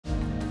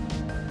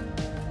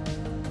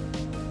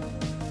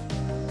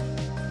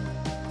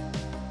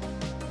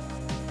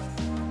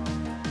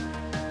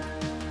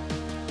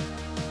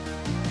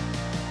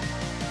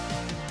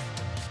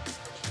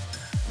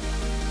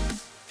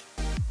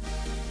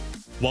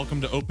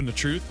Welcome to Open to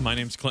Truth. My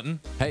name's Clinton.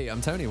 Hey,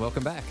 I'm Tony.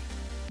 Welcome back.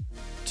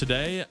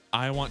 Today,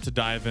 I want to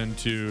dive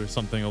into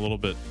something a little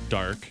bit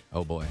dark,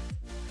 Oh boy,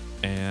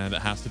 and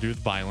it has to do with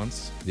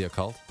violence. the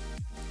occult?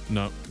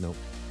 No, Nope.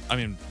 I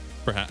mean,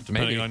 perhaps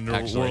depending Maybe, on your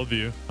actually.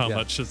 worldview, how Yeah.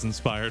 much is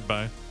inspired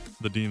by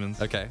the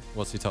demons. Okay,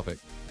 what's your topic?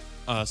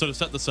 So to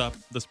set this up,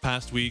 this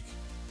past week,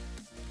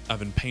 I've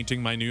been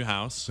painting my new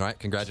house. All right,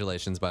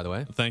 congratulations, by the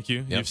way. Thank you.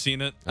 Yep. You've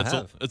seen it. I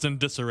have. It's in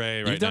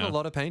disarray right You've done now. a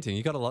lot of painting.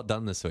 You got a lot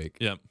done this week.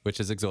 Yep. Which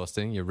is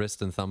exhausting. Your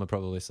wrist and thumb are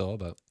probably sore,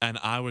 but And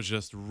I was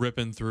just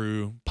ripping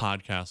through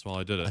podcasts while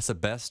I did it. that's the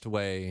best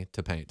way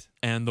to paint.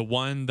 And the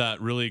one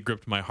that really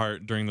gripped my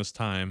heart during this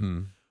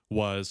time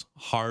was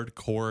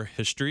Hardcore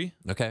History.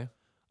 Okay.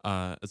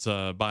 It's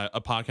a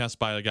podcast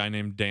by a guy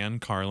named Dan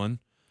Carlin.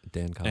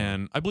 Dan Carlin.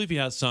 And I believe he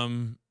has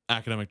some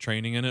academic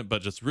training in it,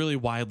 but just really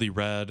widely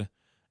read.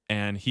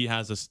 And he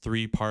has this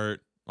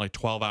 3-part, like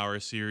 12-hour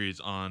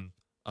series on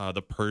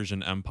the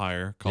Persian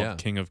Empire called Yeah.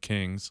 King of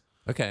Kings.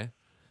 Okay.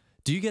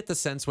 Do you get the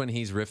sense when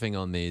he's riffing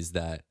on these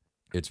that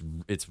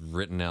it's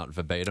written out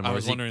verbatim? I or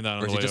was is he- wondering that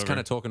on Or is the he way just over. kind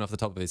of talking off the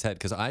top of his head?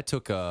 Because I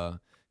took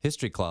a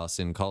history class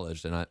in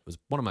college, and it was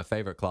one of my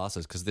favorite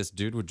classes because this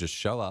dude would just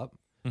show up,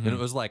 and it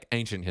was like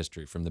ancient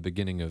history from the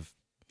beginning of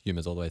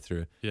humans all the way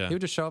through. Yeah. He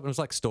would just show up, and it was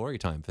like story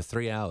time for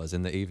 3 hours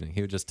in the evening. He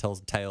would just tell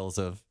tales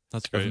of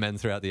That's great. men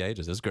throughout the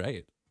ages. It was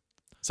great.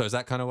 So is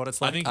that kind of what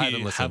it's like? I think haven't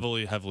he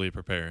listened. heavily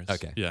prepares.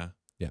 Okay. Yeah.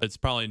 Yeah. It's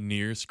probably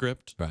near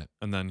script, Right.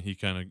 and then he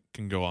kind of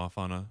can go off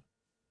on a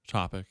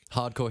topic.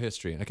 Hardcore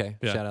history. Okay.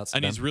 Yeah. Shout outs to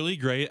And them. he's really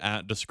great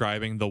at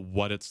describing the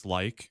what it's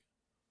like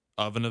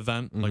of an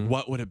event. Like,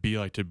 what would it be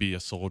like to be a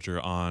soldier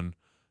on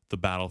the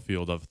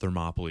battlefield of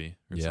Thermopylae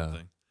or Yeah.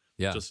 something?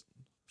 Yeah. Just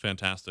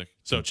fantastic.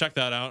 So check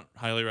that out.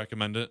 Highly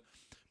recommend it.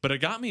 But it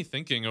got me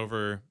thinking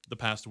over the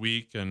past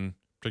week and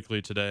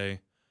particularly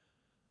today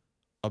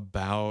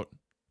about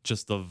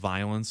just the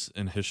violence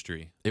in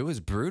history It was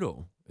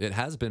brutal. It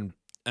has been.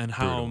 and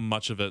how Brutal.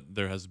 much of it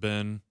there has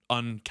been.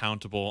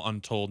 Uncountable,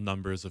 untold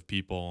numbers of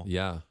people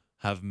Yeah.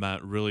 have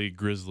met really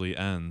grisly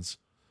ends.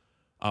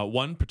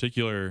 One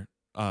particular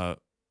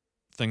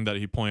thing that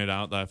he pointed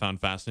out that I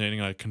found fascinating,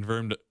 and I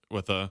confirmed it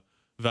with a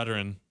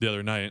veteran the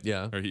other night,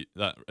 Yeah. or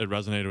that it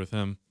resonated with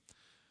him,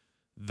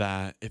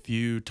 that if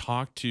you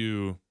talk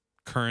to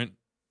current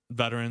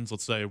veterans,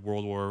 let's say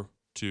World War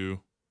II,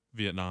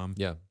 Vietnam,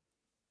 Yeah.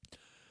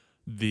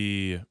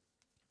 the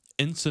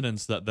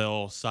incidents that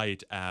they'll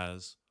cite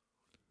as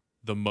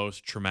the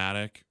most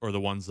traumatic or the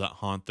ones that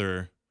haunt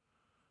their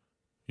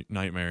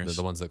nightmares,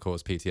 The ones that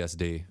cause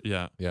PTSD.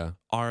 yeah, Yeah.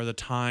 are the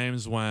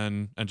times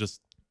when, and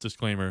just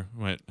disclaimer,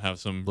 might have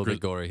some A little bit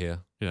gory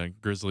here.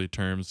 grisly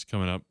terms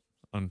coming up,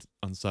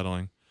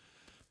 unsettling,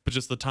 but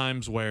just the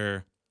times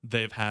where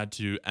they've had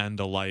to end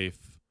a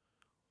life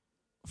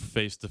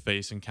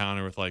face-to-face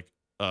encounter with like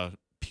a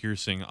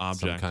piercing Some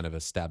object. kind of a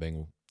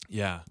stabbing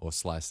Yeah. or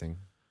slicing.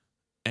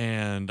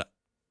 And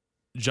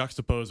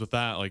juxtaposed with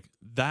that, like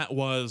that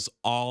was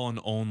all and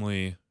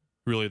only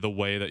really the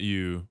way that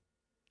you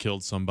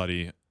killed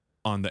somebody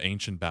on the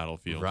ancient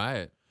battlefield.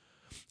 Right.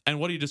 And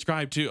what he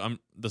described too,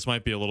 this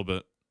might be a little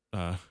bit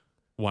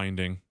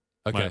winding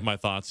Okay. my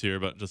thoughts here,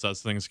 but just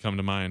as things come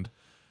to mind.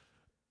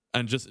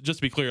 And just to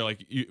be clear,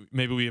 like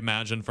maybe we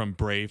imagine from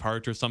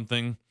Braveheart or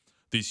something,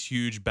 these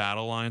huge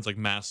battle lines, like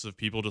masses of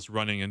people just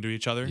running into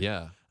each other.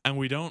 Yeah. And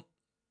we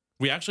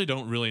actually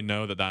don't really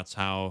know that that's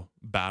how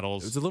It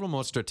battles was a little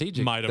more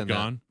strategic. Might have than that,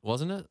 gone.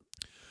 wasn't it?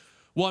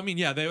 Well, I mean,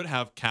 yeah, they would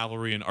have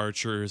cavalry and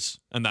archers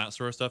and that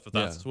sort of stuff, if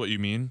that's what you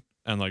mean,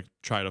 and like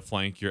try to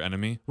flank your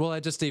enemy. Well, I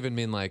just even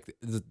mean like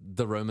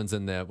the Romans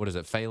in their, what is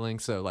it,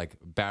 phalanx? So like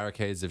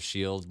barricades of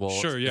shield walls.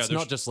 Sure, yeah, It's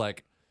there's- not just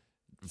like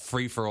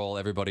free for all,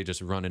 everybody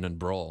just run in and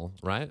brawl,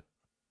 right?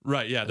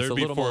 Right, yeah, It's there'd a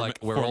be little more like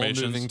we're all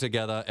formations, moving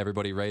together,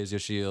 everybody raise your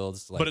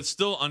shields. Like, but it's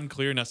still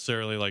unclear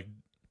necessarily like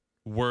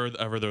were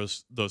ever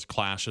those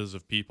clashes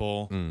of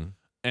people.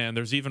 And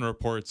there's even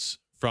reports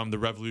from the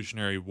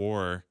Revolutionary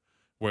War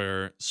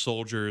where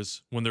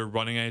soldiers, when they're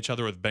running at each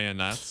other with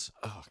bayonets,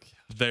 oh,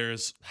 God.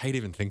 there's I hate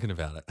even thinking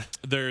about it.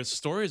 there's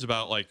stories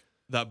about like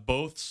that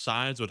both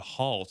sides would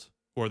halt,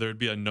 or there'd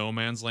be a no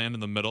man's land in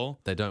the middle.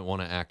 They don't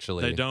want to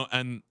actually. They don't,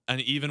 and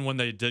even when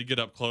they did get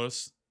up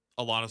close,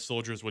 a lot of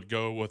soldiers would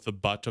go with the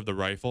butt of the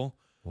rifle.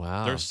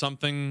 Wow. There's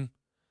something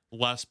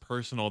less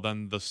personal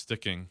than the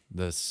sticking.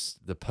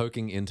 The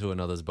poking into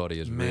another's body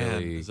is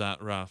Man, really. is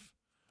that rough?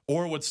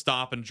 Or would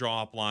stop and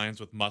draw up lines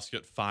with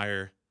musket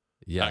fire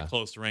Yeah. at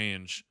close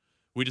range.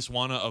 We just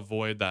want to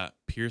avoid that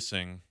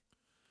piercing,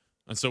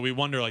 and so we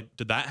wonder, like,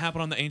 did that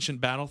happen on the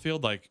ancient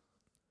battlefield, like,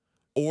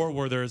 or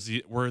were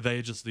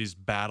they just these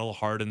battle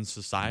hardened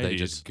societies? They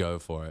just go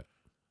for it.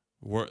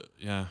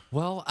 Yeah.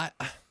 Well,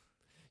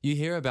 you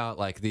hear about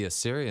like the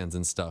Assyrians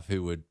and stuff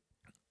who would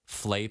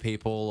flay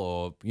people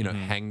or, you know,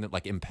 hang them,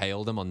 like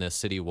impale them on their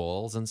city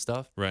walls and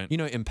stuff. Right. You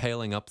know,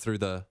 impaling up through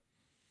the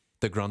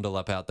grundle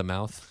up out the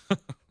mouth.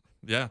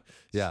 Yeah.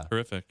 Yeah.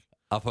 Horrific.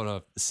 Up on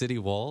a city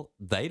wall.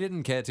 They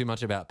didn't care too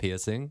much about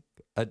piercing.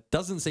 It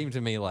doesn't seem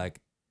to me like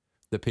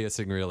the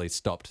piercing really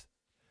stopped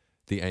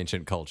the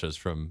ancient cultures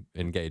from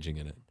engaging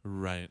in it.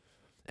 Right.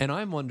 And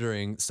I'm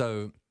wondering,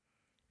 so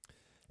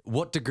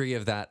what degree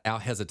of that, our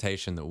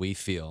hesitation that we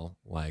feel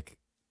like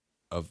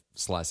of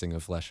slicing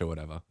of flesh or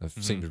whatever, it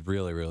seemed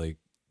really, really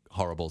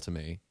horrible to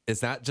me.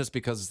 Is that just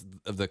because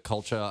of the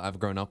culture I've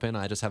grown up in?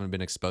 I just haven't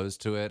been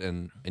exposed to it,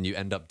 and you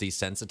end up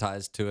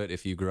desensitized to it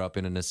if you grew up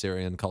in an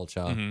Assyrian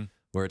culture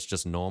where it's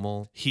just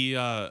normal. He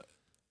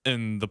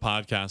in the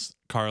podcast,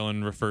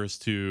 Carlin refers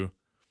to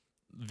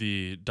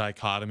the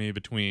dichotomy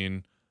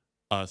between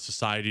a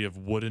society of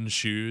wooden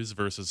shoes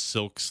versus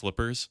silk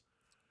slippers.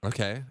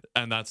 Okay.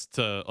 And that's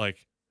to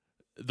like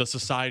the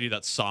society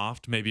that's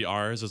soft, maybe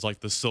ours is like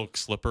the silk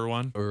slipper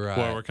one, Right.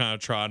 where we're kind of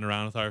trotting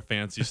around with our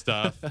fancy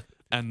stuff.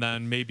 And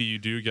then maybe you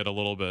do get a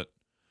little bit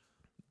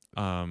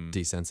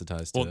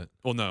Desensitized to it.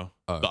 well, no,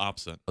 the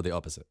opposite. Or the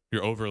opposite.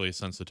 You're overly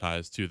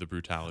sensitized to the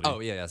brutality. Oh,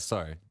 yeah,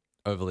 sorry.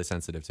 Overly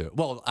sensitive to it.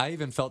 Well, I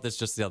even felt this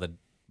just the other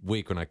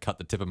week when I cut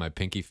the tip of my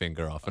pinky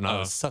finger off, and I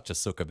was such a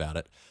sook about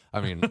it.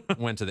 I mean,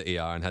 went to the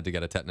ER and had to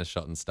get a tetanus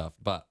shot and stuff,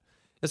 but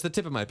it's the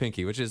tip of my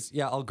pinky, which is,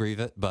 yeah, I'll grieve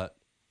it, but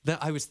then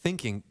I was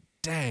thinking,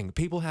 dang,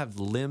 people have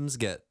limbs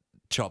get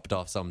chopped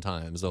off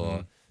sometimes,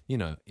 or, you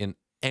know, in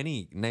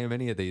name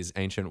any of these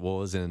ancient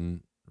wars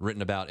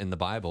written about in the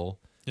Bible,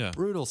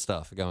 brutal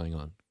stuff going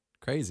on.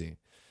 Crazy.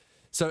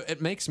 So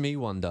it makes me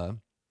wonder,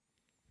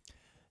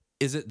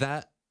 is it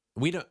that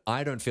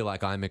I don't feel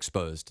like I'm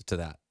exposed to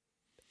that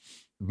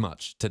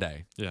much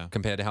today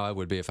compared to how I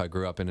would be if I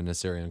grew up in an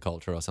Assyrian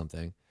culture or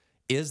something.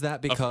 Is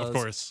that because... Of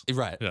course.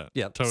 Right.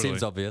 Yeah, totally.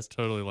 Seems obvious.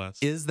 Totally less.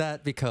 Is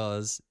that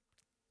because...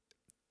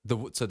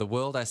 the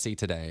world I see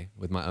today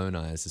with my own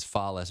eyes is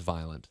far less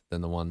violent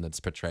than the one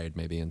that's portrayed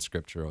maybe in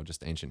scripture or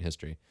just ancient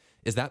history.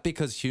 Is that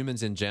because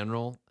humans in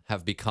general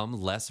have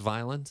become less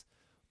violent?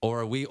 Or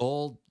are we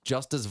all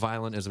just as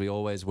violent as we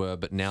always were,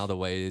 but now the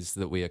ways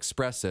that we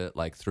express it,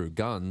 like through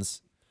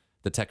guns,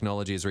 the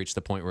technology has reached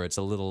the point where it's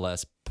a little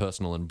less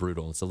personal and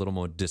brutal. It's a little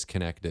more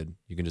disconnected.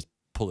 You can just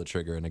pull a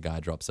trigger and a guy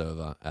drops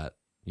over at,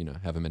 you know,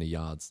 however many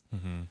yards.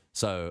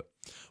 So...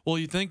 Well,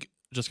 you think,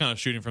 just kind of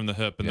shooting from the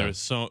hip, and there's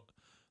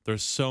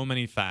so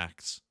many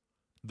facts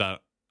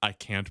that I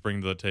can't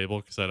bring to the table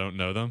because I don't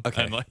know them.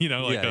 Okay. And like, you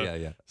know, like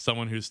someone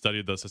someone who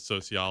studied this, a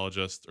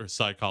sociologist or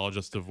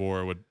psychologist of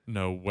war, would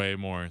know way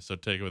more. So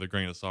take it with a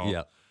grain of salt.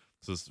 Yeah.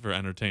 This is for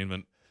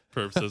entertainment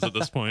purposes at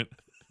this point.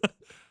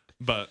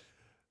 But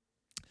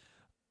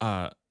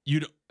my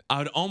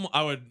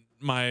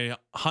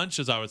hunch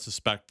is I would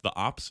suspect the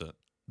opposite,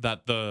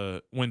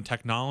 that when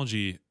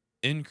technology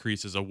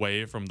increases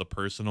away from the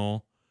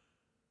personal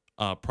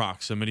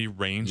proximity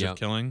range of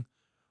killing,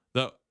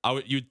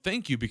 you'd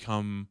think you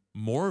become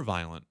more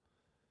violent,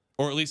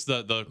 or at least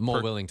the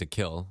more willing to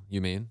kill.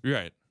 You mean?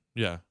 Right?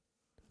 Yeah,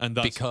 and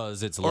thus,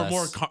 because it's or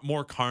less...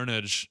 more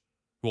carnage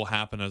will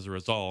happen as a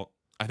result.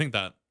 I think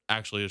that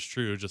actually is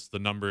true. Just the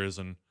numbers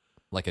and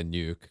like a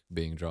nuke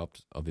being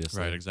dropped,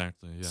 obviously. Right.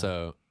 Exactly.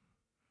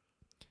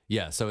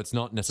 Yeah. So it's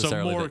not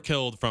necessarily more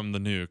killed from the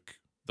nuke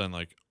than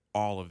like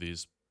all of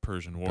these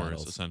Persian wars,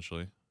 battles.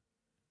 Essentially.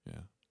 Yeah,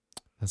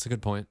 that's a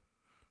good point.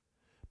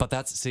 But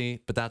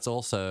that's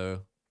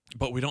also...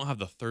 But we don't have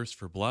the thirst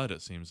for blood,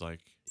 it seems like.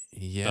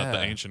 That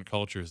the ancient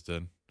cultures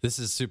did. This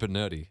is super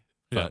nerdy,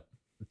 but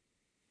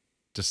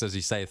just as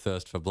you say,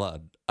 thirst for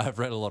blood, I've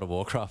read a lot of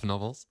Warcraft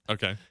novels.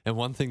 Okay. And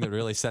one thing that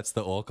really sets the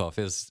orc off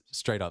is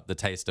straight up the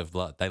taste of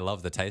blood. They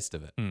love the taste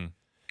of it.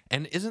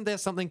 And isn't there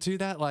something to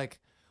that? Like,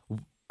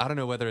 I don't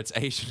know whether it's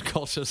Asian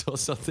cultures or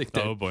something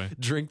that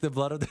drink the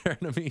blood of their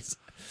enemies.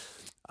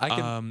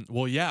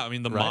 Well, yeah. I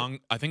mean,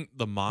 I think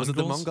the Mongols. Was it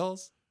the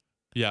Mongols?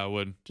 Yeah, it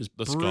would. Just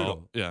the brutal.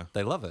 skull. Yeah.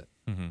 They love it.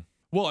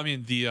 Well, I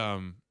mean,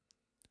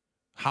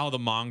 how the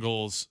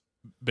Mongols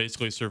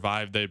basically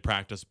survived, they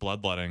practiced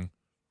bloodletting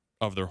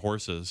of their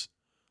horses.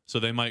 So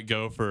they might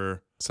go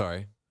for...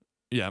 Sorry.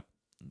 Yeah.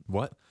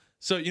 What?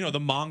 So, you know, the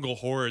Mongol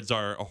hordes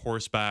are a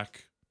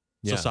horseback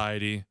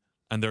society,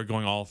 and they're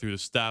going all through the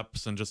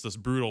steppes and just this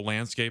brutal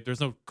landscape. There's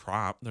no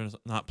crop. They're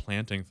not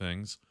planting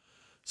things.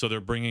 So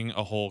they're bringing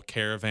a whole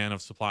caravan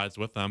of supplies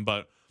with them.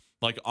 But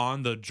like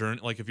on the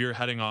journey, like if you're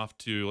heading off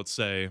to, let's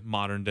say,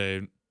 modern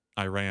day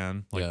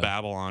Iran, like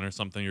Babylon or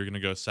something, you're going to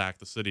go sack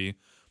the city,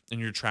 and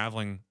you're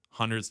traveling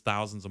hundreds,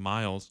 thousands of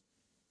miles.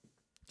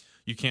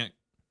 You can't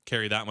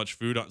carry that much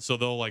food on. So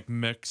they'll like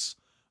mix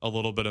a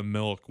little bit of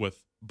milk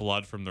with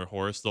blood from their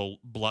horse. They'll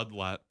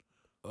bloodlet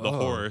the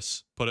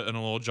horse, put it in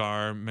a little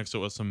jar, mix it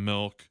with some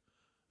milk,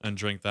 and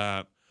drink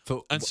that.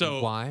 So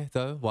why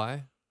though?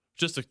 Why?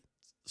 Just a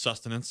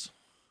sustenance.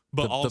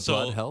 But the also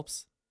blood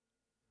helps?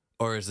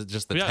 Or is it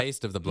just the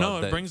taste of the blood? No,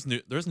 it that brings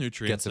there's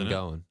nutrients gets them in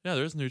going. Yeah,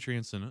 there's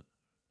nutrients in it.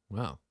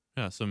 Wow.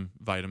 Yeah, some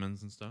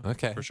vitamins and stuff.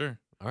 Okay. For sure.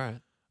 All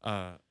right.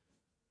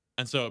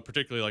 And so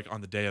particularly like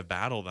on the day of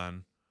battle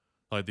then,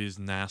 like these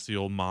nasty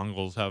old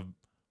Mongols have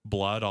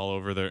blood all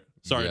over their...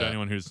 Sorry to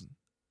anyone who's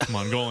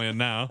Mongolian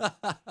now.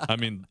 I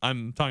mean,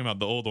 I'm talking about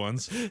the old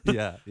ones.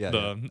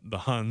 The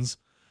Huns.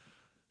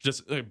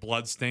 Just like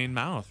blood-stained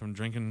mouth from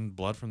drinking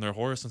blood from their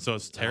horse. And so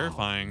it's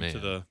terrifying to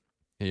the...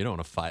 Yeah, you don't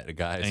want to fight a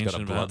guy who's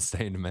got a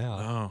blood-stained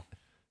mouth. No.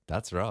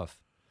 That's rough.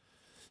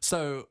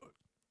 So,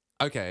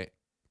 okay.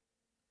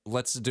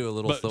 let's do a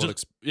little But thought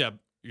just, yeah,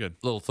 good.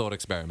 little thought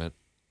experiment.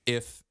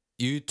 If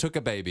you took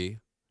a baby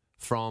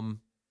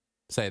from,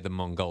 say, the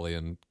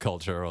Mongolian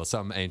culture or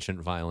some ancient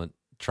violent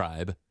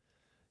tribe,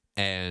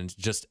 and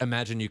just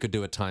imagine you could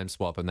do a time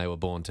swap and they were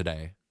born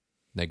today,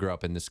 they grew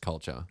up in this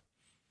culture,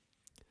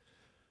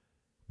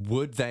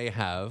 would they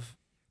have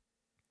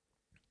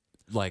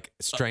like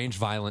strange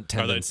violent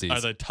tendencies?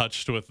 Are they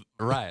touched with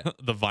Right.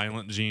 the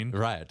violent gene?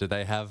 Right. Do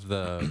they have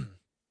the...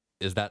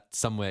 Is that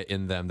somewhere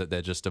in them that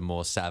they're just a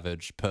more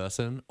savage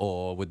person?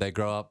 Or would they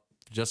grow up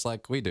just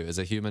like we do? Is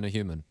a human a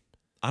human?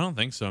 I don't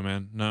think so,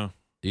 man. No.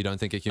 You don't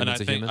think a And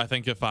human's a human? I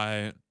think if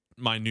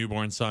my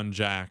newborn son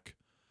Jack,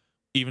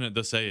 even at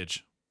this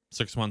age,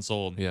 6 months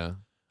old, Yeah.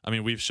 I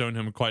mean, we've shown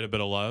him quite a bit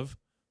of love,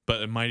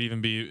 but it might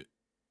even be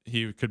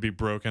he could be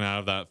broken out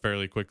of that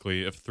fairly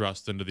quickly if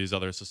thrust into these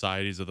other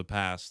societies of the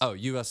past. Oh,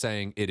 you are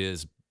saying it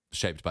is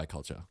shaped by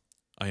culture.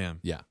 I am.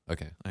 Yeah.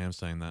 Okay. I am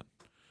saying that.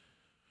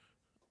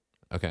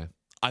 Okay.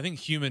 I think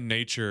human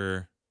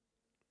nature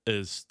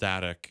is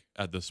static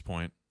at this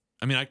point.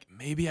 I mean,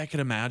 maybe I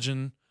could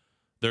imagine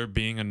there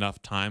being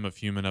enough time of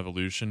human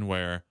evolution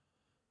where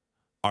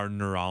our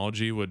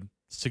neurology would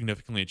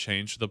significantly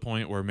change to the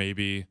point where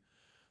maybe,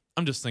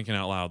 I'm just thinking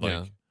out loud, like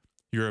Yeah.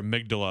 your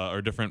amygdala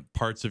or different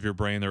parts of your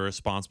brain that are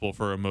responsible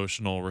for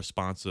emotional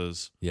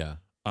responses Yeah.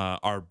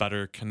 are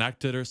better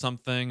connected or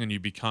something, and you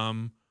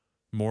become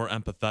more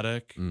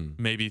empathetic,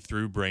 maybe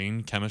through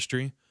brain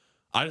chemistry.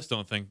 I just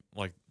don't think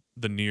like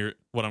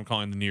what I'm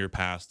calling the near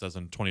past, as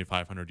in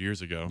 2,500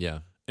 years ago, Yeah.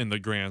 in the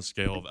grand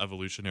scale of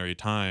evolutionary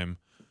time,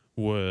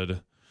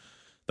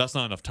 that's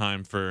not enough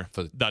time for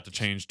that to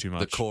change too much.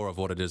 The core of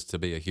what it is to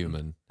be a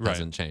human Right.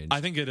 hasn't changed.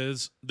 I think it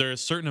is. There's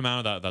a certain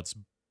amount of that's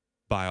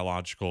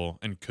biological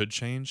and could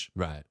change.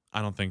 Right.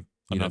 I don't think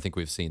You don't think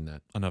we've seen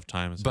that. enough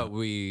time is. But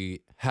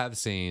we have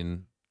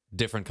seen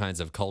different kinds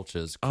of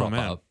cultures crop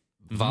man. up,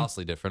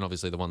 vastly different.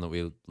 Obviously, the one that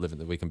we live in,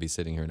 that we can be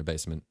sitting here in a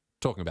basement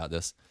talking about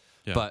this.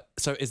 Yeah. But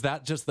so is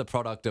that just the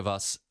product of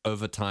us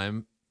over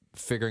time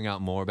figuring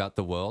out more about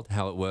the world,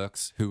 how it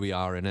works, who we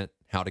are in it,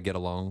 how to get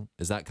along?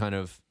 Is that kind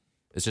of,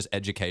 it's just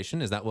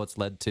education? Is that what's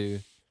led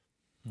to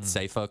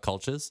safer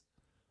cultures?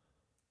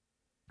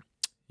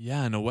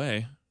 Yeah, in a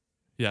way,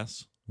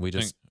 yes. We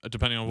just,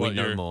 Depending on we what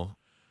know more.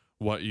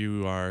 what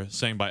you are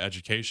saying by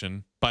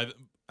education, by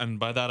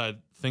that I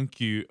think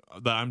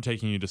that I'm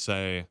taking you to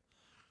say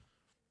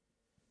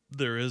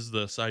there is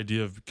this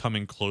idea of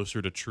coming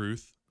closer to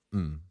truth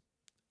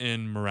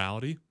in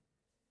morality.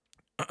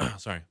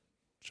 Sorry,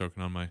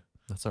 choking on my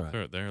That's all right.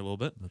 throat there a little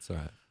bit. That's all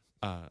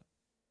right.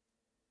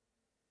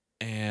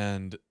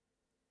 And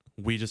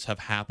we just have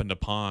happened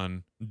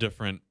upon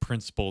different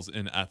principles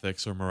in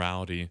ethics or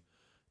morality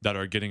that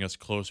are getting us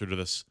closer to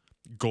this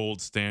gold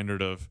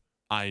standard of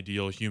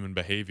ideal human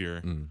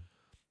behavior.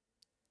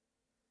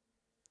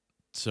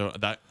 So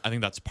I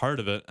think that's part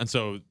of it. And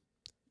so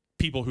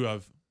people who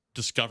have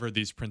discovered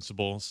these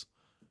principles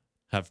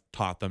have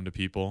taught them to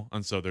people.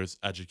 And so there's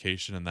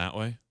education in that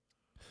way.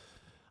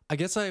 I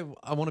guess I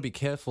want to be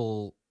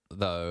careful,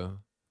 though,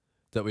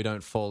 that we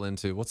don't fall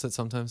into, what's it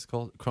sometimes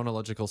called?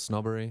 Chronological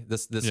snobbery.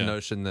 This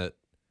notion that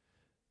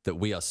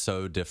we are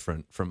so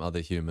different from other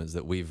humans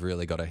that we've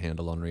really got a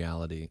handle on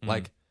reality.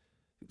 Like,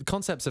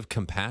 concepts of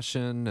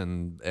compassion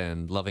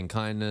and loving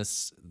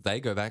kindness, they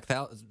go back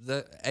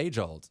they're age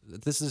old.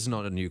 This is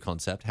not a new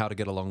concept, how to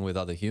get along with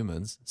other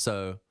humans.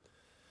 So,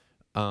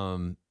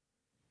 well,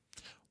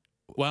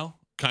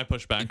 can I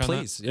push back on that?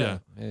 please, yeah.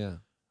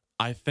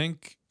 I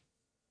think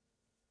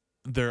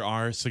there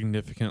are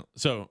significant.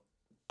 So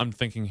I'm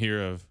thinking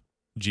here of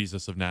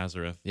Jesus of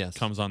Nazareth. Yes.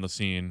 Comes on the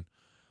scene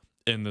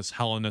in this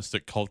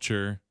Hellenistic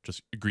culture,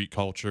 just Greek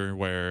culture,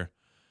 where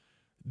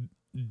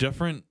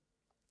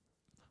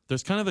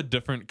there's kind of a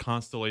different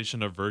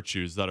constellation of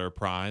virtues that are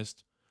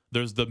prized.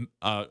 There's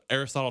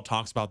Aristotle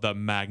talks about the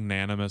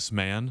magnanimous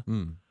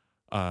man.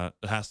 It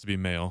has to be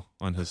male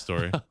on his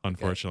story,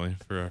 unfortunately,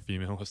 for our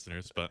female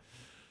listeners. But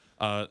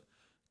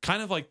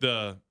kind of like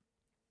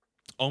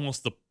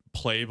almost the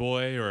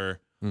playboy or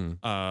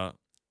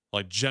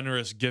like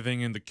generous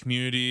giving in the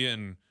community,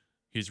 and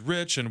he's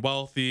rich and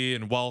wealthy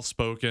and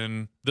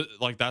well-spoken.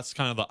 Like that's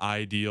kind of the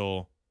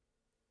ideal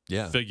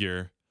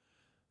figure.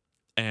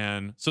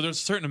 And so there's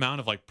a certain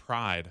amount of like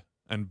pride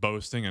and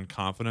boasting and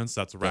confidence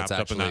that's wrapped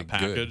up in that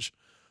package.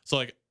 Good. So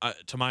like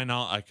to my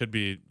knowledge, I could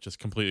be just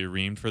completely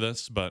reamed for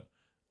this, but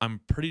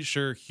I'm pretty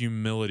sure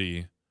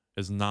humility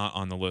is not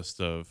on the list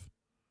of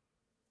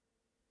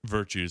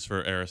virtues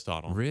for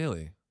Aristotle.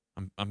 Really?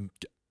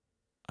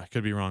 I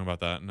could be wrong about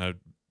that, and I'd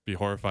be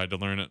horrified to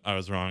learn it. I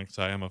was wrong because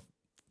I am a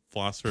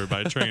philosopher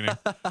by training.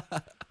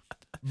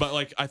 But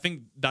like, I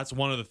think that's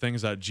one of the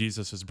things that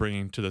Jesus is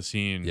bringing to the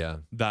scene.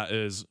 That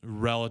is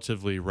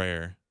relatively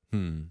rare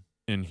in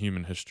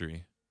human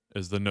history,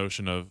 is the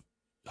notion of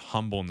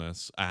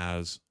humbleness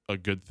as a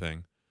good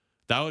thing.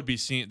 That would be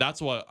seen.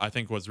 That's what I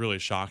think was really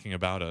shocking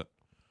about it.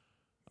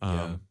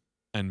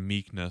 And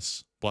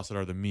meekness. Blessed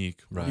are the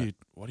meek. Right.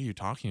 What are you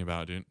talking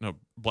about, dude? No,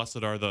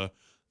 blessed are the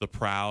the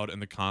proud and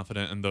the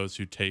confident, and those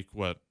who take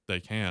what they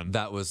can.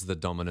 That was the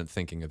dominant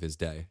thinking of his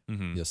day,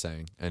 Mhm. you're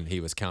saying. And he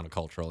was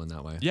countercultural in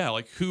that way. Yeah,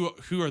 like who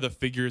are the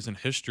figures in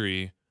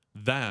history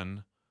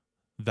then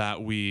that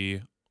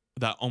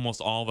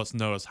almost all of us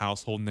know as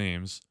household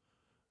names?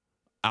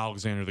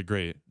 Alexander the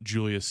Great,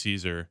 Julius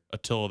Caesar,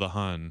 Attila the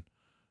Hun,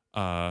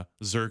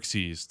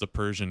 Xerxes, the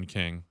Persian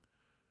king.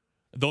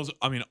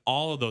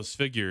 All of those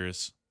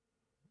figures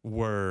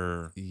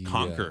were Yeah.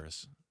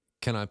 conquerors.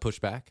 Can I push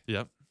back?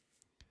 Yep.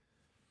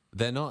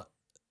 They're not.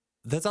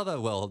 There's other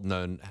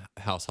well-known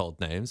household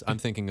names. I'm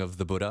thinking of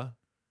the Buddha,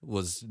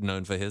 was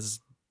known for his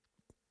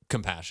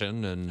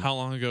compassion, and How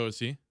long ago was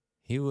he?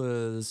 he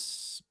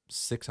was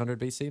 600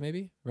 BC,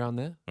 maybe around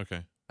there.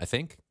 Okay, I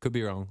think. Could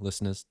be wrong.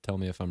 Listeners, tell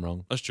me if I'm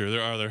wrong. that's true.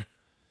 There are other.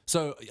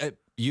 So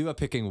you are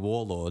picking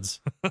warlords,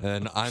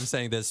 and I'm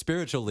saying there's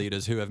spiritual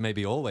leaders who have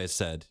maybe always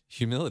said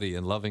humility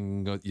and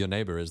loving your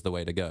neighbor is the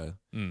way to go.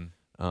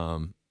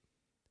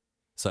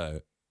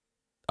 So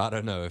I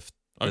don't know if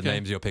the Okay.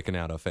 names you're picking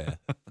out are fair,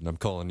 and I'm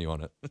calling you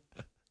on it.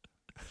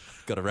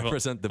 Got to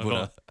represent the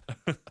Buddha.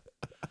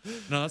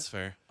 No, that's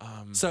fair.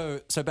 So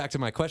back to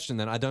my question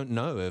then. I don't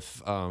know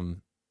if,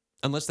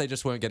 unless they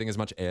just weren't getting as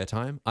much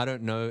airtime, I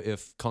don't know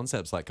if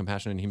concepts like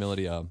compassion and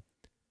humility are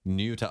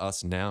new to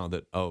us now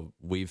that,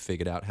 we've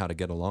figured out how to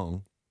get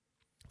along.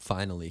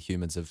 Finally,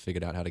 humans have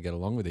figured out how to get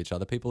along with each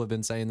other. People have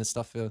been saying this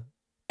stuff for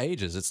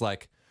ages. It's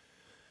like,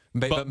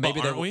 but maybe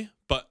aren't we?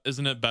 But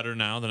isn't it better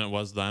now than it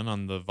was then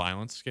on the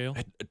violence scale?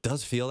 It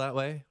does feel that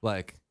way,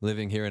 like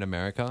living here in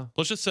America.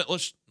 Let's just say,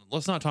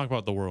 let's not talk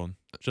about the world,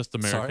 just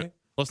America. Sorry?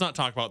 Let's not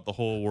talk about the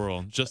whole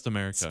world, just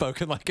America.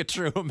 Spoken like a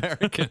true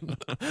American.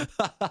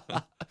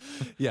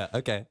 Yeah,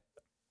 okay.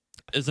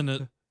 Isn't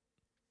it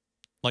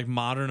like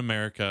modern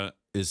America?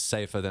 Is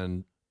safer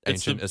than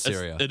It's ancient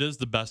Assyria. It is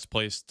the best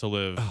place to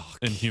live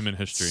in human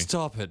history,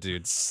 Stop it,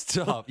 dude.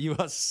 Stop. You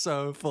are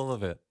so full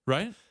of it.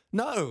 right?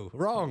 No,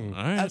 wrong.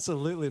 All right.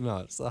 Absolutely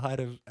not. It's the height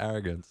of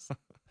arrogance.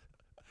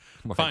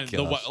 My Fine.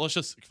 gosh. Let's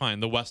just fine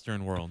the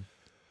Western world.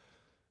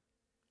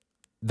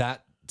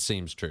 That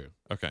seems true.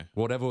 Okay.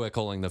 Whatever we're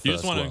calling the first You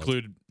just want to world.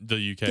 include the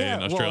UK Yeah,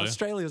 and Australia. well,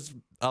 Australia's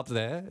up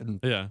there and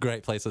Yeah.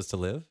 great places to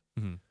live.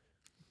 Could have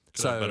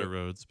So- better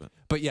roads, but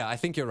But yeah, I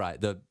think you're right.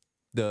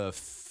 The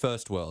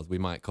first world, we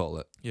might call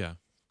it, yeah.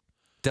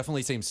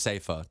 definitely seems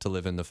safer to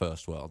live in the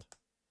first world.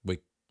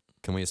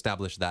 Can we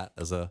establish that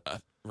as a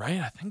Right?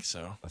 I think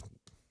so.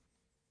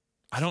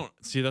 I don't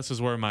see. This is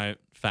where my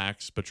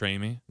facts betray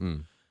me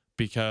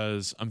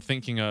because I'm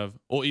thinking of.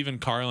 Well, even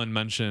Carlin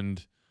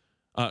mentioned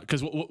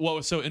because what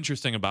was so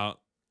interesting about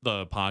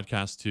the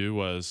podcast too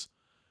was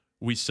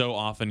we so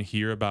often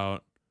hear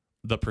about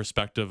the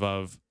perspective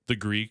of the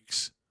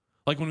Greeks.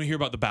 Like when we hear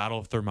about the Battle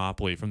of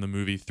Thermopylae from the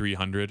movie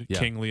 300, Yeah.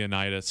 King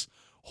Leonidas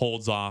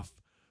holds off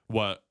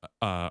what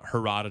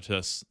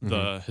Herodotus,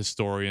 the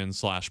historian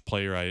 /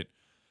 playwright,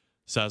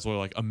 says were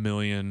like 1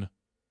 million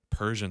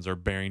Persians are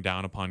bearing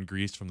down upon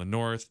Greece from the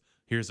north.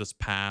 Here's this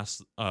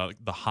pass, the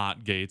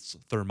Hot Gates,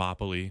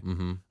 Thermopylae,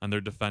 and they're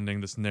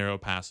defending this narrow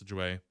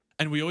passageway.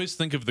 And we always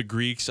think of the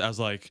Greeks as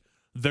like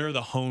they're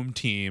the home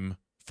team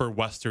for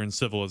Western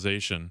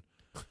civilization,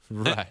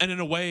 right? and in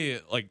a way,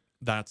 like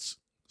that's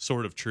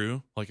sort of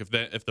true. Like if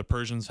the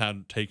Persians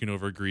had taken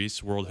over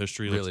Greece, world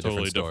history looks Really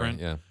totally story, different.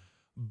 Yeah.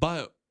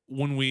 But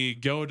when we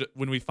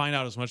find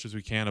out as much as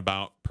we can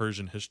about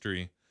Persian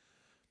history,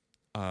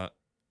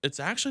 it's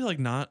actually like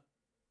not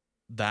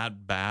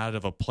that bad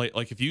of a place.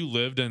 Like if you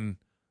lived in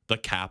the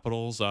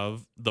capitals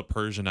of the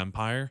Persian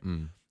Empire,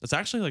 it's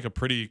actually like a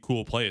pretty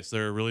cool place.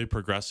 They're really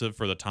progressive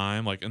for the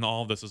time. Like, and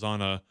all of this is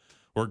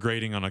we're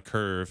grading on a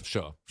curve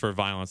Sure. for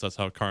violence. That's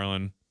how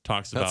Carlin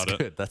talks That's about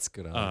good. it. That's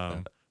good. I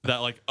like That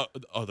like,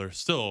 they're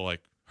still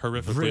like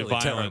horrifically Really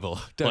violent. terrible.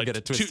 Don't like, get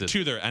it twisted.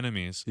 to their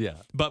enemies. Yeah.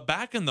 But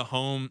back in the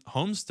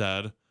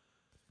homestead,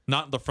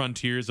 not the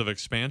frontiers of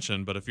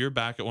expansion, but if you're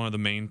back at one of the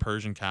main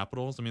Persian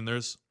capitals, I mean,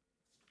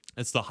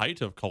 it's the height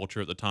of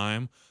culture at the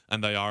time,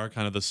 and they are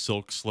kind of the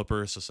silk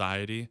slipper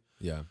society.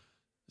 Yeah.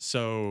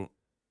 So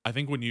I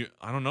think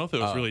I don't know if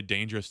it was really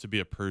dangerous to be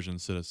a Persian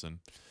citizen.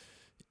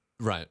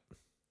 Right.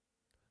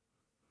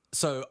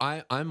 So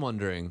I'm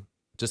wondering,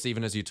 just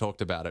even as you talked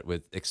about it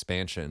with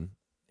expansion,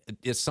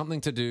 it's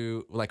something to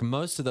do, like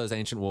most of those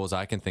ancient wars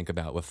I can think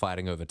about were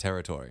fighting over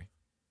territory,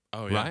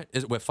 Oh yeah.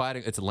 right? We're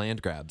fighting, it's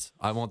land grabs.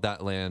 I want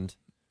that land.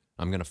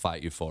 I'm going to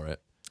fight you for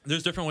it.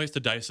 There's different ways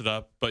to dice it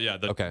up, but yeah,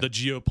 the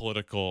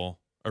geopolitical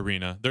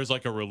arena. There's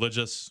like a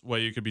religious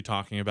way you could be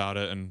talking about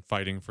it and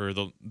fighting for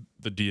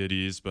the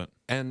deities, but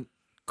And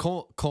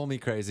call me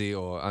crazy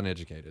or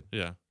uneducated.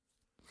 yeah.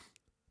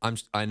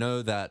 I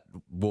know that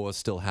wars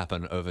still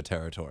happen over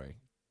territory.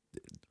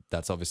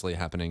 That's obviously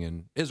happening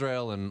in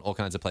Israel and all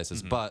kinds of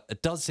places. But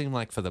it does seem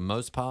like for the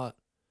most part,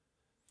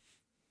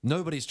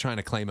 nobody's trying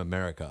to claim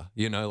America.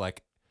 You know,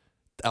 like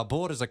our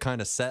borders are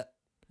kind of set.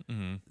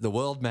 The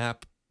world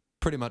map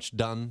pretty much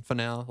done for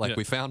now. Like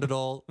we found it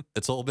all.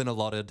 It's all been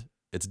allotted.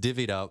 It's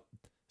divvied up.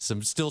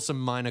 Still some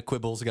minor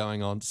quibbles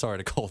going on. Sorry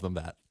to call them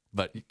that,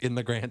 but in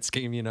the grand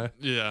scheme, you know,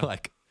 Yeah.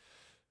 like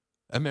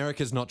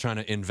America's not trying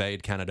to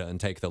invade Canada and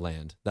take the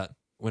land. That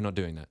we're not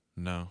doing that.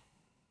 No.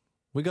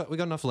 We got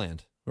enough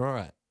land. We're all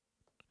right.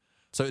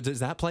 So does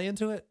that play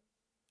into it?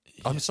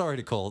 I'm sorry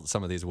to call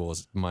some of these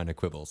wars minor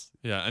quibbles.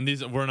 Yeah, and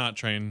we're not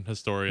trained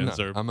historians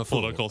No, or I'm a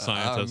political fool.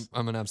 scientists.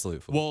 I'm an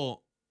absolute fool.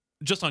 Well,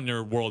 just on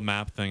your world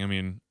map thing, I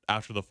mean,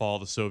 after the fall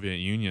of the Soviet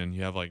Union,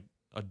 you have like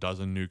a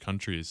dozen new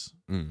countries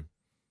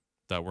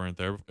that weren't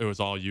there. It was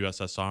all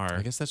USSR.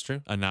 I guess that's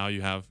true. And now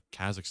you have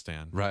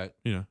Kazakhstan. Right.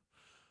 You know.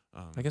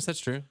 I guess that's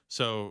true.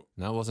 So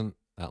That wasn't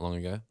that long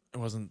ago. it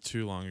wasn't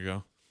too long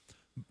ago.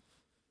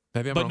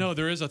 Maybe I'm But wrong. no,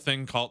 there is a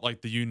thing called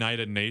like the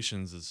United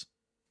Nations is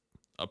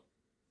a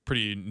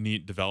pretty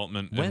neat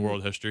development in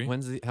world history.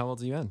 How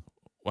old's the UN?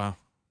 Wow.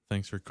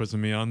 Thanks for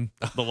quizzing me on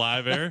the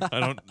live air. I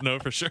don't know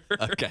for sure.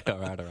 Okay, all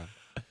right.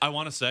 I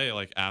want to say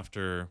like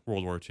after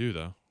World War II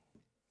though.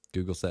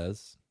 Google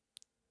says.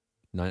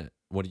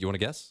 What do you want to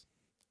guess?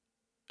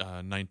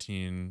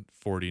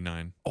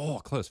 1949. Oh,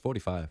 close.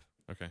 45.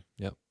 Okay.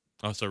 Yep.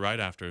 Oh, so right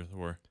after the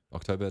war.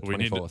 October We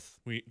need 24th.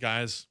 We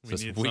guys, we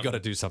need We got to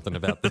something. do something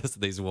about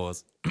these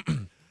wars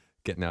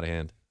getting out of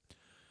hand.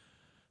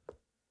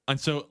 And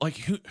so like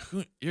who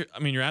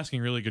you're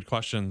asking really good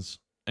questions,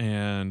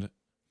 and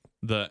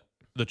the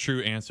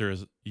true answer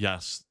is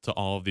yes to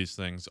all of these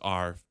things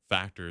are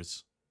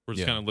factors. We're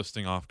just Yeah. kind of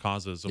listing off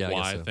causes of Yeah, I guess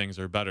why so. things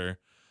are better.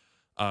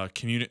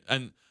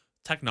 And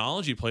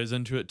technology plays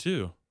into it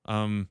too.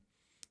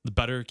 The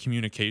better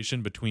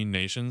communication between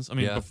nations. I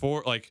mean, Yeah.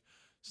 before like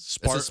It's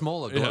a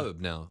smaller globe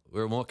now.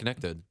 We're more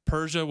connected.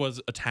 Persia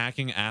was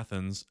attacking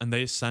Athens, and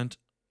they sent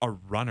a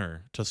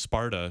runner to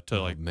Sparta to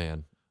Oh,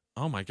 man.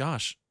 oh my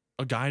gosh,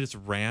 a guy just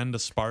ran to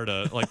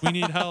Sparta. Like, we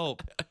need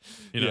help.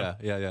 You know,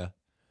 Yeah.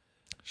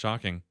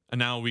 shocking. And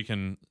now we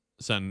can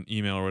send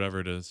email or whatever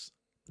it is.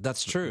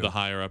 That's true. The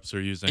higher ups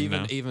are using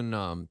now.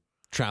 Even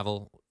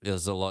travel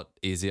is a lot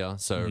easier.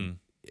 So Mhm.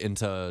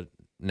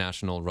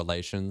 international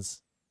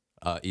relations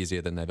are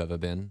easier than they've ever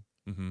been.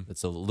 Mm-hmm.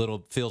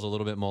 Feels a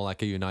little bit more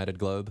like a united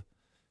globe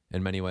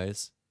in many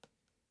ways.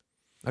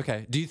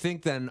 Okay. Do you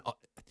think then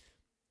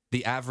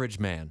the average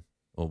man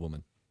or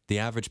woman, the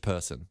average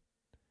person,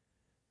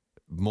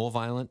 more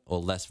violent or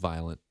less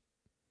violent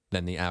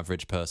than the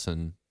average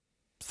person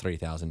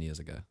 3,000 years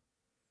ago?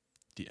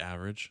 The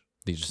average,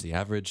 Just the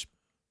average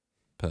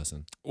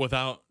person.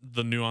 without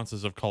the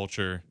nuances of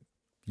culture,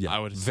 Yeah. I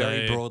would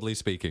very say broadly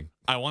speaking,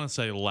 I want to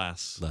say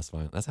less. less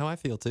violent. That's how I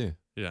feel too.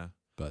 Yeah.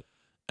 But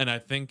And I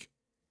think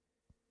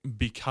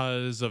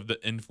because of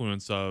the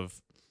influence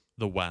of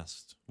the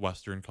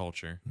Western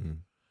culture,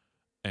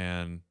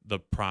 and the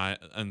pride,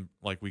 and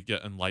like we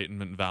get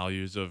enlightenment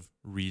values of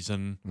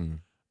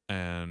reason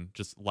and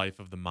just life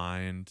of the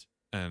mind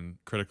and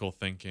critical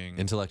thinking.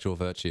 intellectual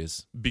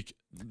virtues.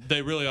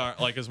 They really are,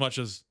 like, as much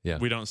as Yeah.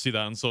 we don't see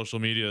that on social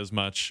media as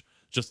much,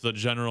 just the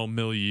general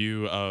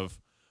milieu of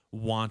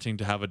wanting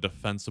to have a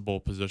defensible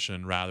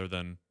position rather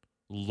than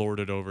lord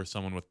it over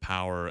someone with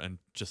power and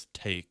just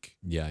take.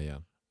 Yeah.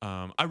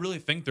 I really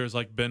think there's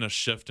like been a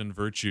shift in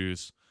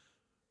virtues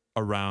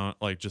around,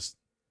 like, just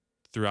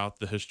throughout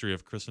the history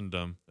of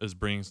Christendom. Is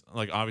brings,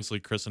 like, obviously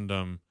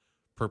Christendom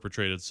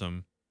perpetrated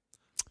some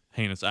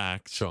heinous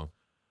acts, Sure.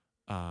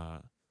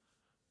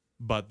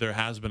 but there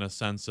has been a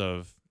sense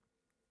of,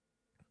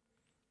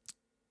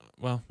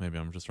 well, maybe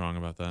I'm just wrong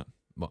about that.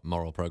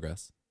 Moral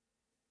progress.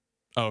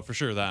 Oh, for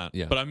sure that.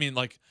 Yeah. But I mean,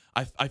 like,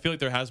 I feel like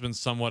there has been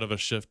somewhat of a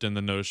shift in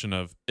the notion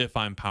of, if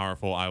I'm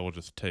powerful, I will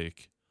just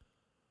take.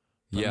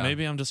 But Yeah.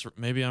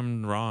 maybe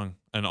I'm wrong.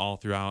 And all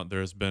throughout,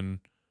 there's been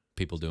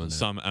People doing that.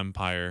 some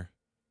empire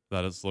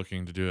that is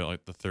looking to do it,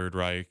 like the Third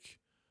Reich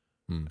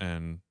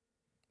and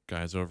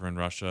guys over in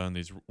Russia, and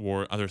these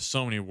there's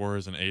so many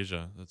wars in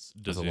Asia. That's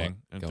There's a lot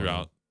dizzying, and going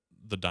throughout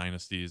the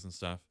dynasties and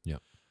stuff. Yeah.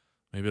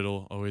 Maybe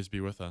it'll always be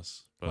with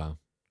us. But Wow.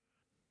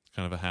 it's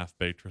kind of a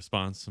half-baked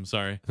response. I'm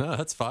sorry. No,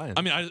 that's fine.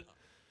 I mean,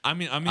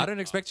 I don't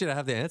expect you to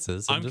have the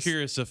answers. I'm just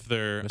curious if I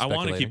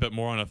want to keep speculating. it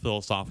more on a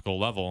philosophical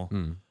level,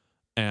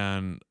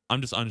 and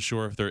I'm just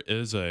unsure if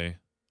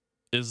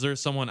is there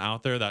someone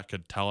out there that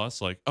could tell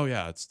us, like, oh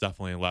yeah, it's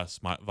definitely less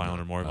violent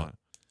or more violent.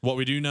 What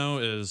we do know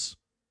is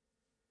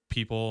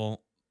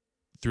people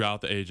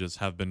throughout the ages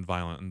have been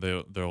violent, and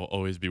they'll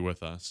always be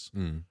with us.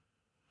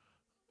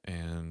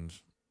 And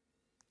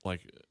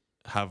like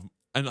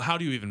and how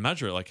do you even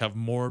measure it? Like, have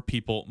more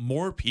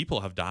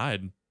people have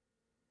died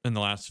in the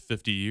last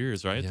 50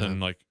 years, right? Yeah. Than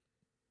like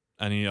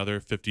any other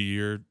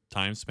 50-year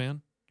time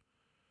span.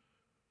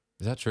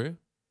 Is that true?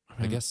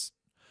 I mean, guess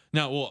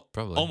now, well,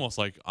 probably. almost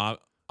like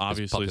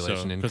obviously so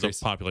population because of increase.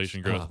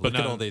 population growth. Look but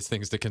at now, all these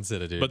things to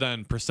consider, dude. but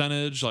then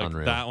percentage, like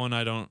Unreal. that one,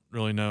 I don't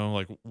really know.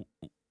 Like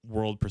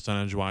world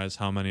percentage wise,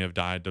 how many have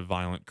died to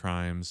violent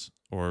crimes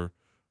or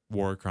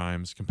war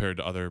crimes compared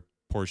to other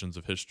portions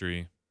of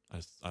history?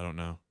 I don't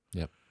know.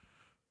 Yep.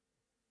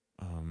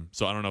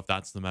 So I don't know if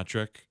that's the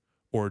metric,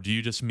 or do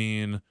you just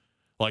mean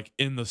like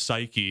in the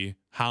psyche,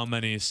 how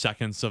many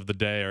seconds of the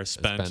day are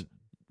spent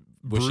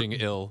wishing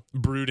ill.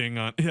 brooding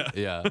on? Yeah.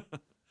 Yeah.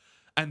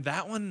 And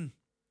that one,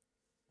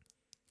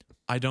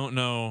 I don't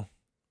know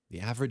The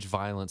average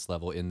violence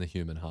level in the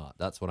human heart.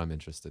 That's what I'm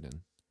interested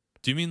in.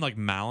 Do you mean like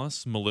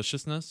malice,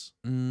 maliciousness?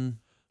 Mm,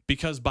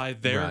 Because by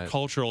their Right.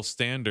 cultural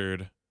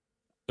standard,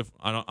 if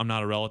I'm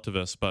not a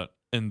relativist, but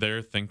in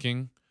their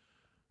thinking,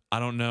 I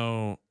don't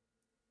know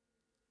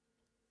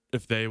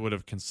if they would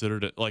have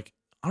considered it like,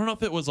 I don't know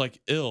if it was like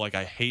ill, like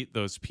I hate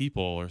those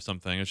people or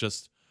something. It's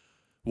just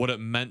what it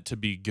meant to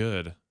be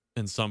good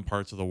in some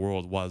parts of the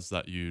world was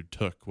that you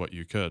took what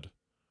you could,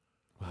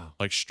 wow.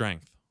 like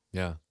strength.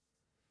 Yeah.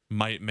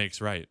 Might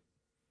makes right.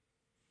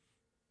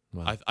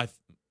 Wow.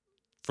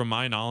 From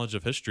my knowledge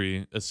of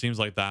history, it seems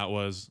like that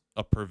was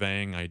a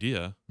purveying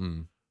idea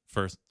Mm,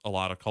 for a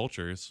lot of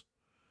cultures.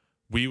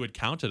 We would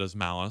count it as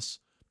malice,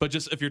 but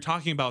just if you're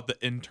talking about the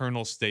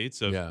internal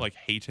states of Yeah. like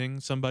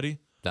hating somebody,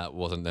 that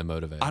wasn't their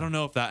motivator. I don't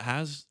know if that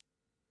has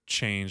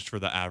changed for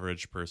the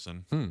average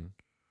person.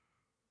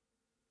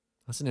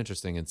 That's an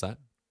interesting insight.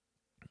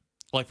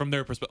 Like from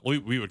their perspective,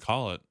 we would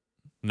call it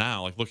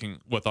now, like looking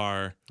with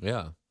our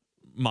Yeah.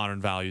 modern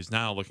values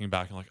now, looking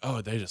back and like,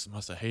 oh, they just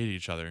must have hated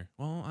each other.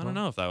 Well, I don't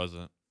know if that was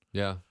it.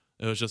 Yeah.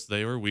 It was just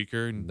they were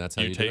weaker, and That's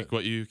how you do take it.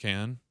 what you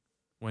can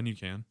when you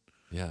can.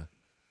 Yeah.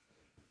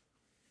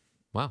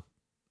 Wow.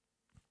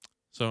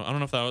 So I don't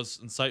know if that was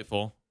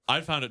insightful.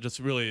 I found it just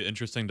really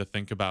interesting to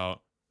think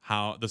about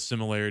how the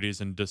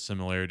similarities and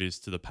dissimilarities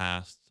to the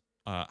past,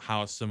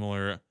 how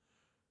similar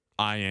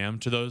I am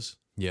to those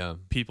Yeah.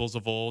 peoples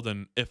of old,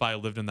 and if I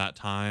lived in that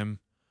time,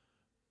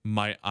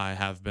 might I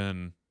have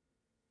been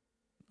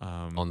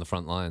On the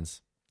front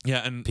lines.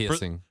 yeah, and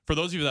Piercing. for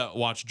those of you that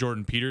watch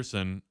Jordan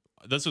Peterson,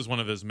 this is one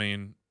of his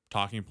main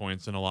talking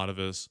points in a lot of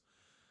his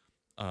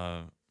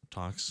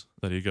talks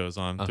that he goes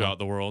on throughout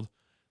the world,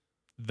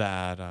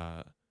 that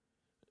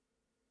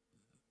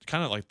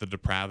kind of like the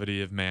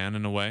depravity of man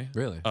in a way,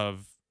 Really?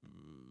 of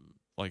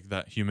like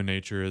that human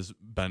nature is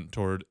bent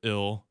toward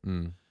ill,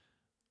 Mm.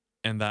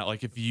 and that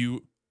like if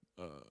you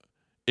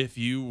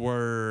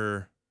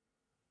were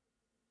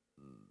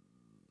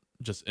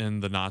just in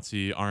the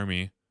Nazi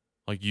army,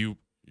 like you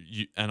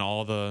and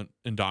all the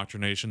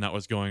indoctrination that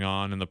was going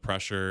on and the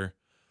pressure,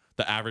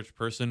 the average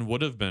person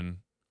would have been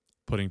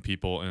putting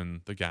people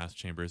in the gas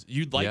chambers.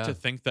 You'd like Yeah. to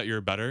think that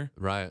you're better,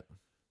 Right.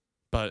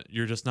 but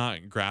you're just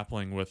not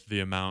grappling with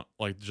the amount,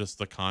 like just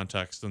the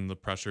context and the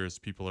pressures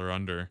people are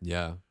under.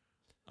 Yeah.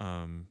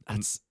 And-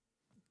 That's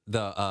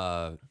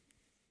the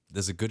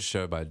there's a good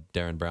show by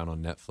Darren Brown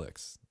on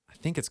Netflix. I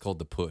think it's called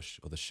The Push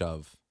or The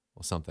Shove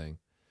or something.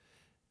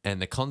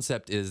 And the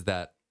concept is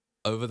that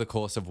over the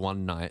course of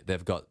one night,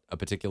 they've got a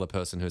particular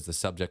person who's the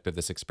subject of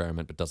this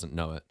experiment but doesn't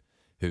know it,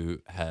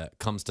 who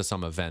comes to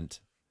some event,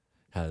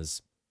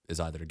 is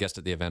either a guest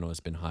at the event or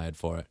has been hired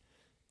for it.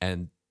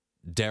 And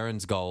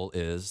Darren's goal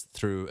is,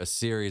 through a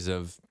series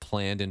of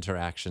planned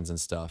interactions and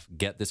stuff,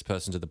 get this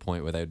person to the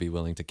point where they'd be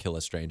willing to kill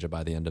a stranger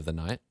by the end of the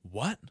night.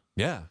 what?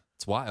 Yeah,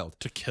 it's wild.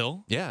 To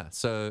kill? Yeah,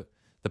 so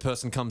the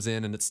person comes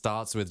in and it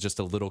starts with just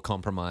a little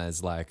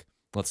compromise, like,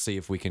 let's see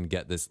if we can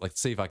get this, let's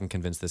see if I can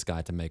convince this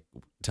guy to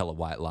tell a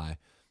white lie.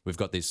 We've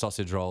got these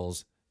sausage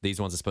rolls.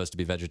 These ones are supposed to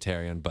be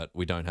vegetarian, but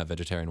we don't have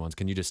vegetarian ones.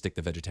 Can you just stick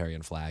the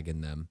vegetarian flag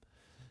in them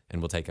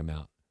and we'll take them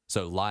out?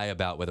 So lie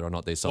about whether or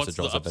not these sausage What's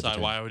the rolls are upside?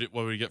 vegetarian.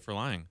 What would he get for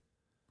lying?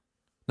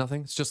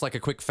 Nothing. It's just like a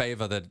quick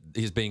favor that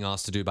he's being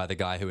asked to do by the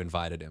guy who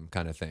invited him,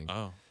 kind of thing.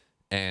 Oh,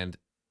 And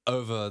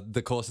over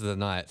the course of the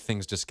night,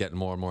 things just get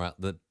more and more out.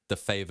 The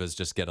favors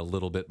just get a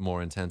little bit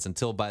more intense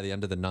until by the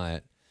end of the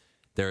night,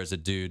 there is a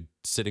dude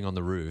sitting on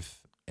the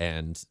roof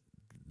and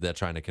they're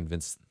trying to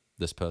convince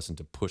this person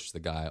to push the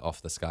guy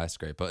off the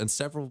skyscraper. And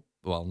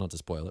well, not to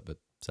spoil it, but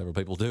several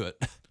people do it.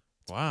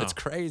 wow. It's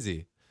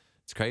crazy.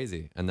 It's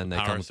crazy. And then they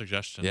Power come, of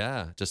suggestion.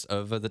 yeah, just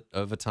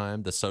over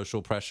time, the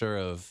social pressure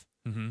of,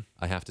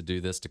 I have to do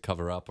this to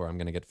cover up or I'm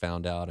going to get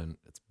found out. And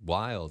it's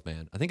wild,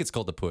 man. I think it's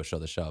called The Push or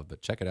The Shove,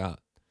 but check it out.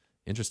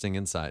 Interesting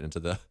insight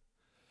into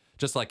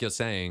just like you're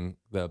saying,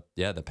 the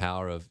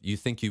power of, you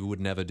think you would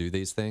never do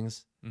these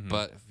things,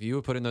 but if you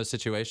were put in those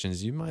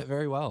situations, you might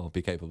very well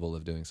be capable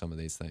of doing some of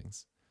these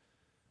things.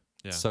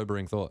 Yeah.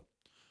 Sobering thought.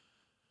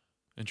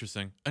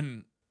 Interesting.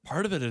 And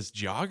part of it is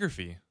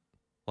geography.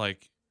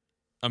 Like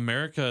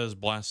America is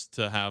blessed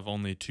to have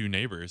only 2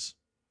 neighbors.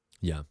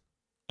 Yeah.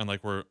 And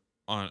like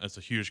it's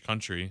a huge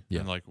country,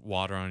 Yeah. and like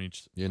water on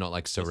each. You're not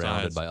like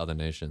surrounded Besides- by other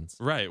nations.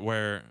 Right.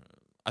 Where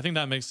I think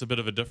that makes a bit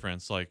of a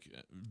difference. Like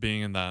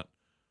being in that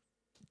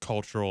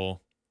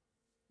cultural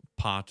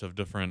pot of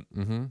different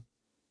Mm-hmm.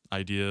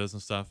 ideas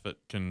and stuff, it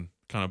can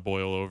kind of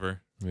boil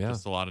over. Yeah.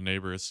 Just a lot of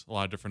neighbors, a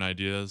lot of different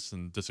ideas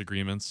and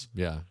disagreements.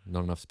 Yeah.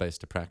 Not enough space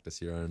to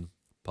practice your own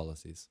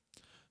policies.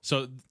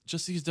 So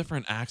just these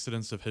different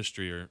accidents of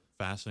history are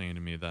fascinating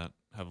to me that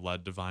have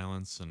led to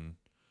violence and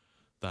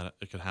that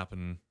it could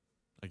happen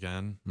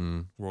again.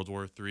 World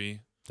War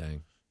III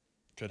Dang.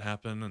 could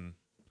happen, and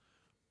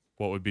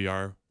what would be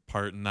our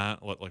part in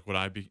that? Like, would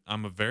I be? I've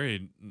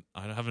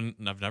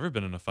never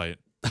been in a fight,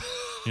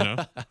 you know.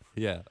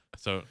 Yeah.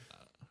 So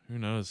who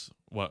knows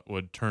what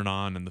would turn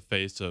on in the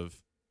face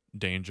of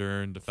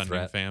danger and defending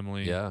Threat.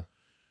 family. Yeah.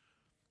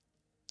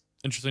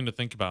 Interesting to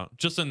think about.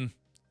 Just in,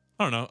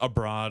 I don't know, a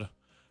broad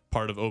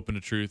part of Open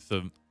to Truth,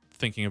 of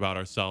thinking about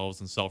ourselves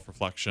and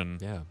self-reflection.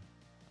 Yeah.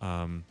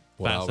 Fascinating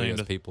What are we as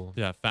to- people?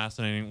 Yeah,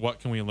 fascinating. What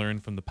can we learn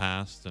from the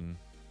past and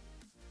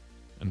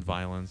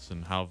violence,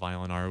 and how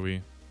violent are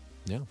we?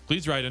 Yeah.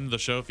 Please write into the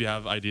show if you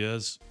have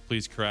ideas.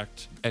 Please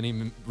correct.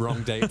 Any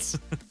wrong dates?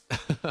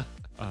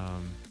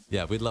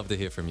 Yeah, we'd love to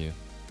hear from you.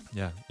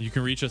 Yeah. You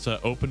can reach us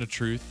at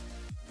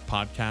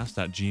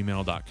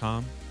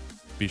opentotruthpodcast@gmail.com.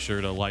 Be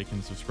sure to like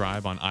and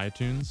subscribe on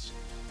iTunes,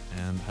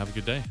 and have a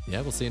good day.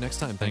 Yeah, we'll see you next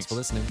time. Thanks for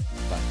Thanks. listening.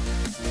 Bye.